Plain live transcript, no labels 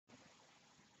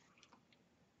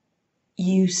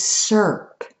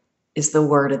Usurp is the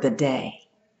word of the day.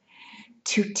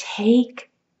 To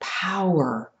take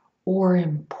power or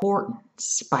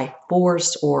importance by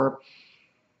force or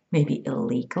maybe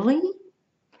illegally.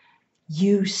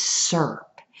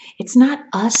 Usurp. It's not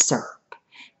usurp.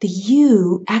 The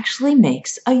U actually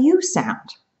makes a U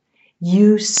sound.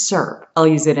 Usurp. I'll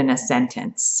use it in a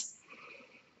sentence.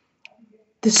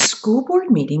 The school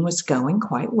board meeting was going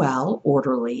quite well,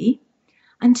 orderly,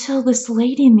 until this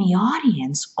lady in the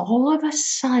audience all of a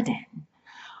sudden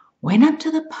went up to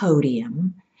the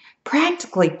podium,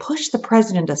 practically pushed the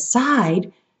president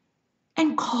aside,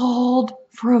 and called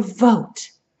for a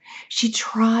vote. She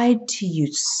tried to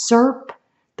usurp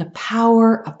the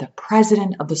power of the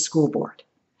president of the school board.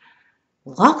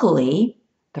 Luckily,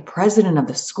 the president of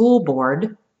the school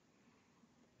board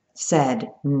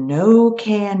said, "No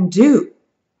can do.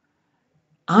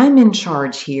 I'm in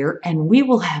charge here, and we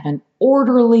will have an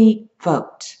orderly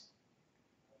vote."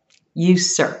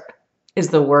 Usurp is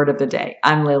the word of the day.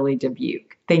 I'm Lily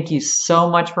Dubuque. Thank you so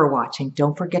much for watching.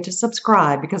 Don't forget to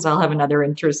subscribe because I'll have another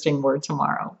interesting word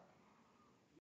tomorrow.